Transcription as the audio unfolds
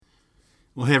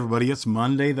Well, hey, everybody, it's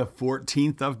Monday, the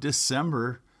 14th of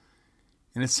December,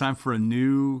 and it's time for a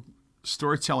new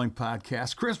storytelling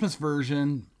podcast, Christmas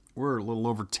version. We're a little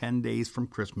over 10 days from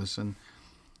Christmas, and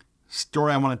the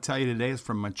story I want to tell you today is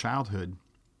from my childhood.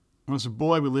 When I was a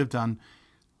boy, we lived on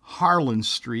Harland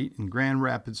Street in Grand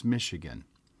Rapids, Michigan.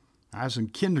 I was in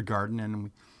kindergarten,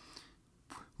 and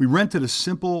we rented a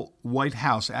simple white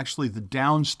house, actually the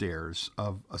downstairs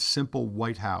of a simple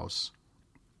white house.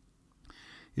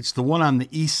 It's the one on the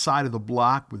east side of the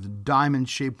block with a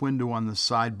diamond-shaped window on the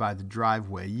side by the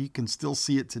driveway. You can still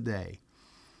see it today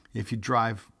if you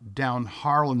drive down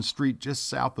Harland Street just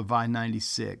south of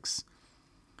I-96.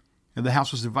 And the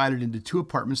house was divided into two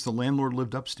apartments. The landlord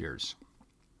lived upstairs,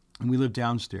 and we lived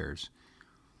downstairs.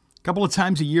 A couple of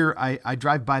times a year, I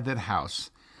drive by that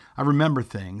house. I remember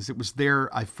things. It was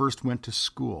there I first went to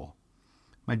school.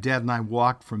 My dad and I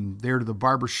walked from there to the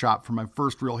barber shop for my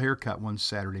first real haircut one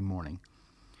Saturday morning.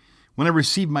 When I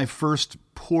received my first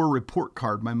poor report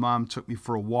card, my mom took me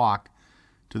for a walk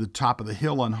to the top of the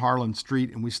hill on Harland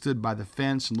Street, and we stood by the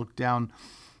fence and looked down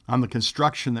on the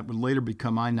construction that would later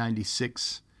become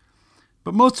I-96.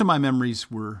 But most of my memories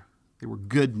were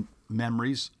good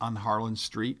memories on Harland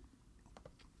Street.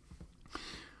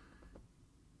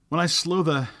 When I slow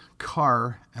the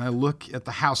car and I look at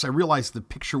the house, I realize the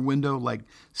picture window, like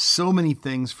so many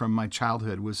things from my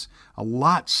childhood, was a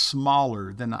lot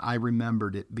smaller than I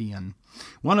remembered it being.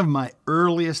 One of my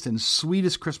earliest and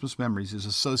sweetest Christmas memories is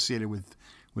associated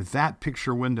with that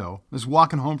picture window. I was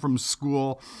walking home from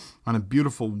school on a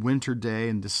beautiful winter day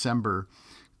in December.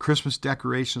 Christmas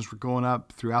decorations were going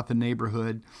up throughout the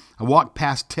neighborhood. I walked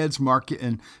past Ted's Market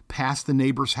and past the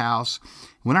neighbor's house.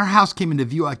 When our house came into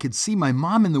view, I could see my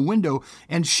mom in the window,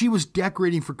 and she was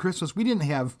decorating for Christmas. We didn't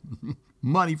have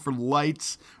money for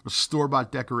lights or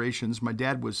store-bought decorations. My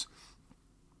dad was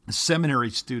a seminary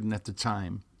student at the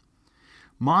time.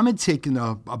 Mom had taken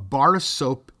a bar of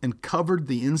soap and covered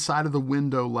the inside of the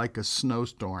window like a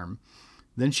snowstorm.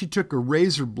 Then she took a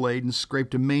razor blade and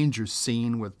scraped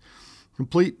a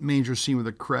complete manger scene with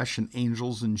a creche and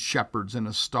angels and shepherds and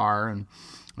a star. And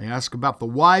I asked about the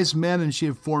wise men, and she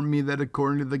informed me that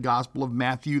according to the Gospel of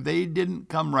Matthew, they didn't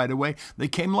come right away. They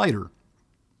came later.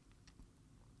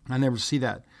 I never see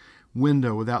that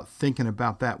window without thinking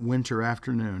about that winter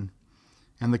afternoon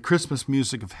and the Christmas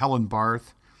music of Helen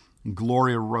Barth and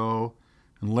Gloria Rowe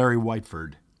and Larry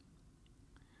Whiteford.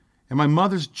 And my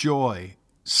mother's joy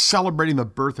celebrating the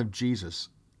birth of Jesus.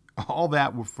 All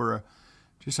that for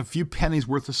just a few pennies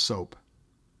worth of soap.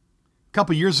 A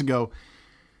couple years ago,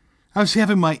 I was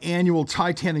having my annual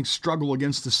titanic struggle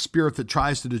against the spirit that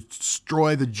tries to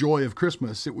destroy the joy of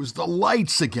Christmas. It was the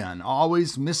lights again,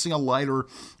 always missing a light or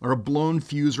a blown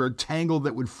fuse or a tangle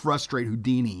that would frustrate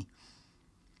Houdini.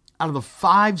 Out of the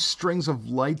 5 strings of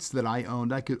lights that I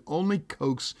owned, I could only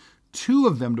coax 2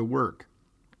 of them to work.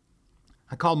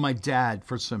 I called my dad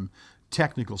for some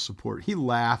technical support. He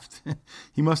laughed.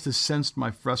 He must have sensed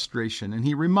my frustration, and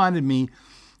he reminded me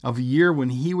of a year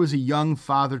when he was a young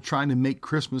father trying to make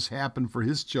Christmas happen for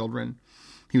his children.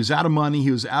 He was out of money,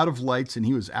 he was out of lights, and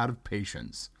he was out of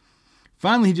patience.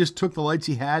 Finally, he just took the lights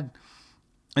he had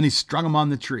and he strung them on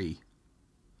the tree.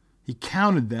 He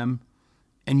counted them,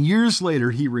 and years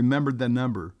later, he remembered the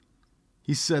number.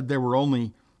 He said there were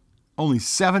only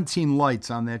 17 lights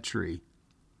on that tree.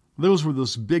 Those were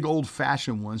those big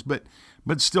old-fashioned ones, but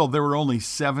still, there were only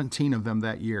 17 of them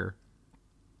that year.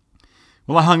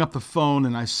 Well, I hung up the phone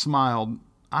and I smiled.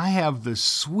 I have the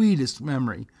sweetest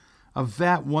memory of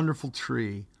that wonderful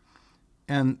tree.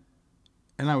 And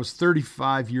I was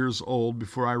 35 years old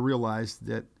before I realized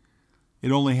that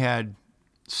it only had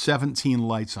 17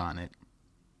 lights on it.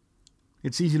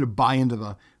 It's easy to buy into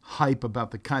the hype about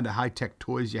the kind of high-tech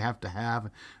toys you have to have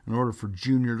in order for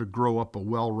Junior to grow up a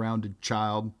well-rounded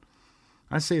child.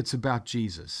 I say it's about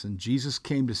Jesus, and Jesus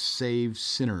came to save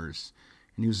sinners,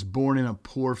 and he was born in a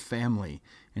poor family,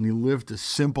 and he lived a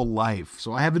simple life.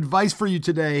 So I have advice for you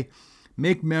today.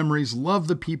 Make memories, love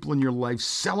the people in your life,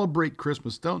 celebrate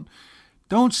Christmas. Don't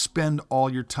spend all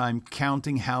your time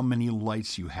counting how many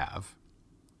lights you have.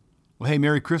 Well, hey,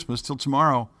 Merry Christmas. Till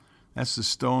tomorrow. That's the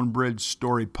Stone Bridge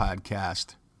Story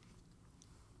Podcast.